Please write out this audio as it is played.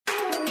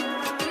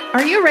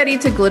Are you ready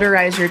to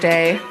glitterize your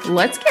day?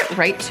 Let's get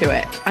right to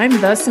it.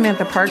 I'm the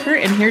Samantha Parker,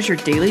 and here's your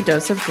daily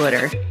dose of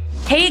glitter.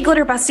 Hey,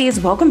 Glitter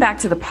Busties, welcome back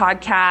to the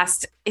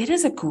podcast. It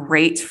is a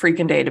great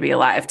freaking day to be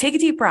alive. Take a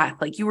deep breath.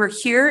 Like, you were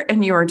here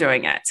and you are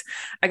doing it.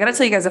 I got to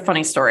tell you guys a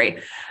funny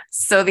story.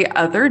 So the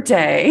other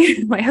day,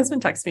 my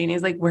husband texted me and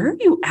he's like, "Where are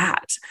you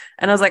at?"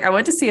 And I was like, "I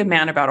went to see a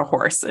man about a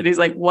horse." And he's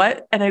like,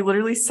 "What?" And I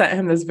literally sent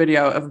him this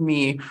video of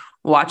me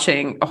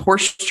watching a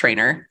horse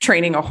trainer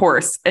training a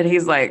horse. And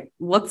he's like,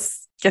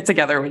 "Let's get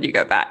together when you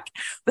get back."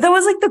 But that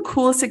was like the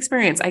coolest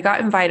experience. I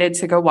got invited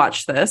to go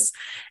watch this.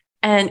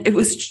 And it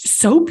was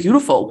so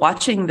beautiful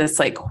watching this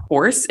like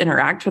horse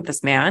interact with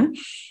this man.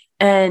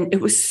 And it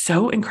was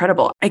so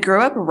incredible. I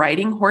grew up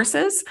riding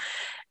horses,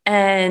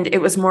 and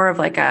it was more of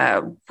like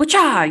a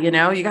whatcha, you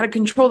got to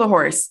control the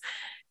horse.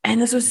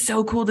 And this was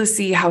so cool to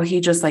see how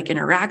he just like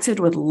interacted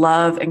with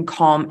love and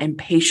calm and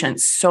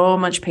patience, so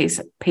much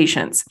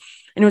patience.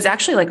 And it was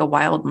actually like a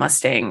wild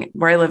Mustang.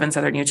 Where I live in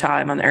Southern Utah,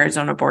 I'm on the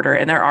Arizona border,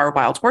 and there are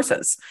wild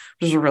horses,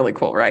 which is really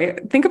cool, right?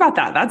 Think about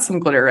that. That's some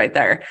glitter right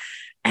there.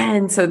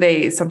 And so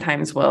they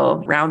sometimes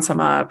will round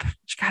some up.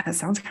 God, that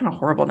sounds kind of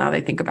horrible now that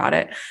I think about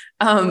it.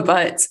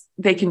 But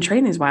they can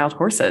train these wild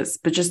horses,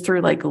 but just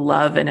through like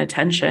love and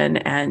attention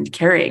and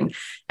caring.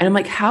 And I'm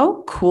like,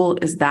 how cool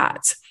is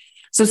that?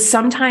 So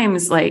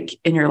sometimes like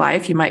in your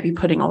life, you might be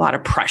putting a lot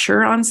of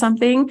pressure on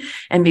something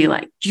and be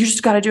like, you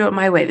just got to do it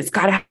my way. It's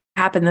got to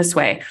happen this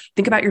way.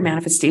 Think about your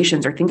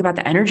manifestations, or think about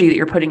the energy that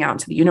you're putting out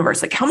into the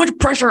universe. Like, how much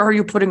pressure are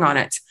you putting on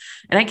it?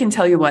 And I can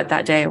tell you what,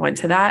 that day I went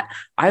to that,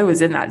 I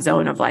was in that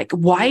zone of like,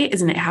 why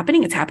isn't it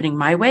happening? It's happening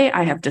my way.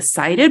 I have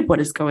decided what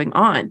is going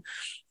on.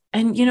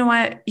 And you know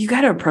what? You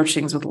got to approach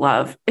things with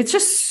love. It's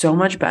just so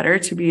much better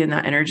to be in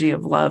that energy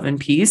of love and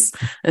peace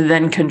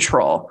than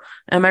control.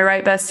 Am I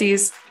right,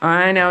 besties?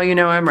 I know,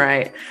 I'm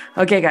right.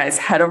 Okay, guys,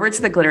 head over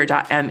to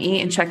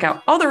theglitter.me and check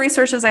out all the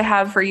resources I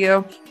have for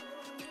you.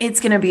 It's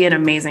going to be an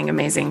amazing,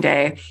 amazing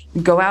day.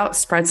 Go out,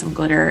 spread some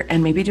glitter,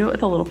 and maybe do it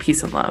with a little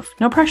peace and love.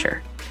 No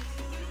pressure.